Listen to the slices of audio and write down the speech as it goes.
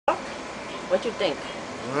What you think?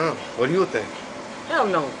 What do you think? Hell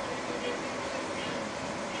no.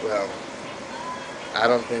 Well, I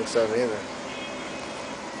don't think so either.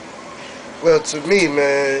 Well, to me,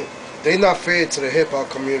 man, they not fair to the hip-hop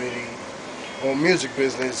community or music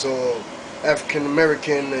business or African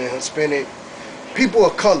American and Hispanic people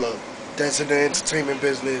of color that's in the entertainment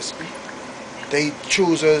business. They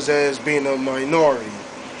choose us as being a minority,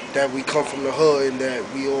 that we come from the hood and that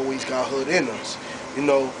we always got hood in us. You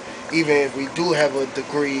know, even if we do have a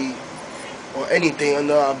degree or anything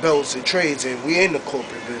under our belts and trades and we in the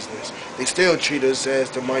corporate business, they still treat us as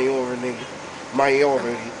the minority.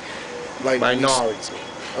 Like Minority.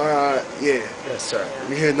 Yeah. Yes, sir.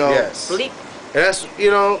 You know. Yes. Bleak. And that's,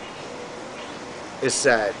 you know, it's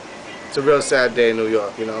sad. It's a real sad day in New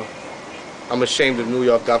York, you know. I'm ashamed of New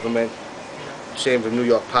York government, ashamed of New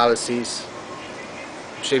York policies,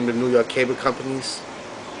 ashamed of New York cable companies.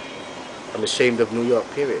 I'm ashamed of New York,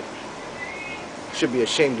 period. You should be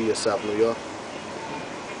ashamed of yourself, New York.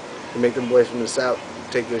 You make them boys from the South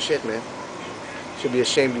take your shit, man. You should be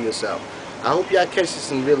ashamed of yourself. I hope y'all catch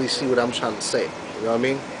this and really see what I'm trying to say. You know what I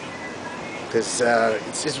mean? Because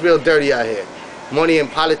it's real dirty out here. Money and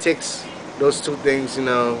politics, those two things, you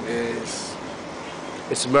know,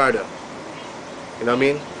 it's murder. You know what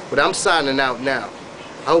I mean? But I'm signing out now.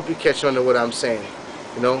 I hope you catch on to what I'm saying.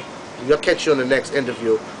 You know? You'll catch you on the next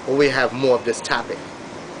interview when we have more of this topic.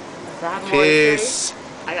 Peace.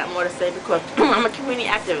 I got more to say because I'm a community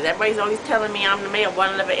activist. Everybody's always telling me I'm the mayor of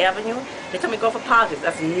 111 Avenue. They tell me go for politics.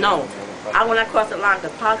 That's no. I will not cross the line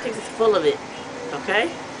because politics is full of it.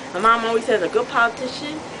 Okay? My mom always says a good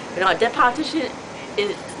politician, you know, a dead politician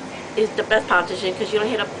is the best politician because you don't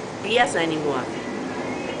hear the BS anymore.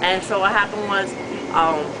 And so what happened was,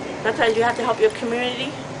 sometimes you have to help your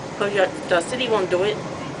community because the city won't do it.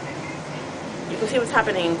 You can see what's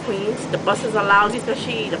happening in Queens. The buses are lousy,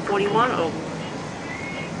 especially the 41. Oh.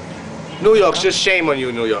 New York's just shame on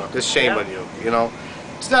you, New York. Just shame on you, you know.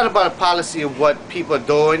 It's not about a policy of what people are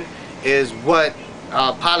doing, is what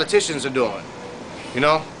politicians are doing, you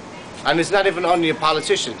know. And it's not even only the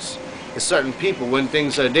politicians. It's certain people, when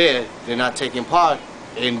things are there, they're not taking part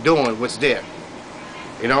in doing what's there,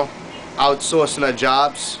 you know. Outsourcing their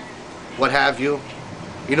jobs, what have you.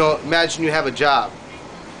 You know, imagine you have a job.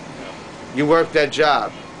 You work that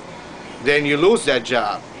job. Then you lose that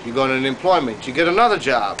job. You go to unemployment. You get another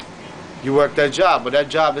job. You work that job, but that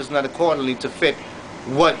job is not accordingly to fit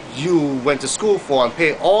what you went to school for and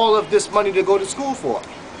pay all of this money to go to school for.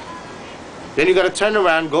 Then you got to turn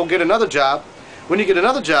around, go get another job. When you get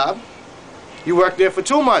another job, you work there for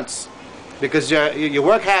 2 months because your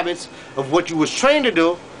work habits of what you was trained to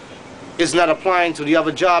do is not applying to the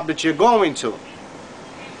other job that you're going to.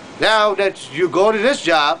 Now that you go to this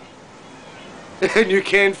job and you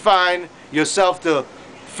can't find yourself to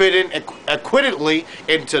fit in equitably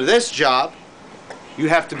into this job, you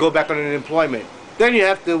have to go back on unemployment. Then you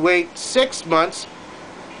have to wait 6 months,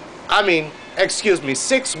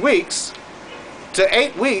 6 weeks to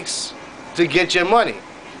 8 weeks to get your money.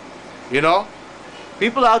 You know?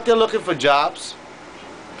 People out there looking for jobs.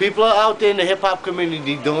 People are out there in the hip-hop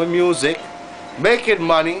community doing music, making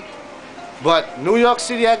money. But New York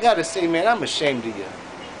City, I gotta say, man, I'm ashamed of you.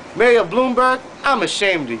 Mayor Bloomberg, I'm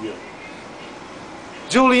ashamed of you.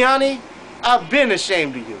 Giuliani, I've been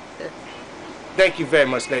ashamed of you. Thank you very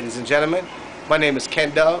much, ladies and gentlemen. My name is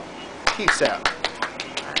Ken Dog. Peace out.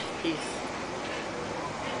 Peace.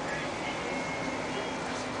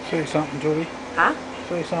 Say something, Julie. Huh?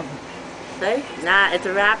 Say something. Say? Nah, it's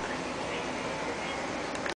a wrap.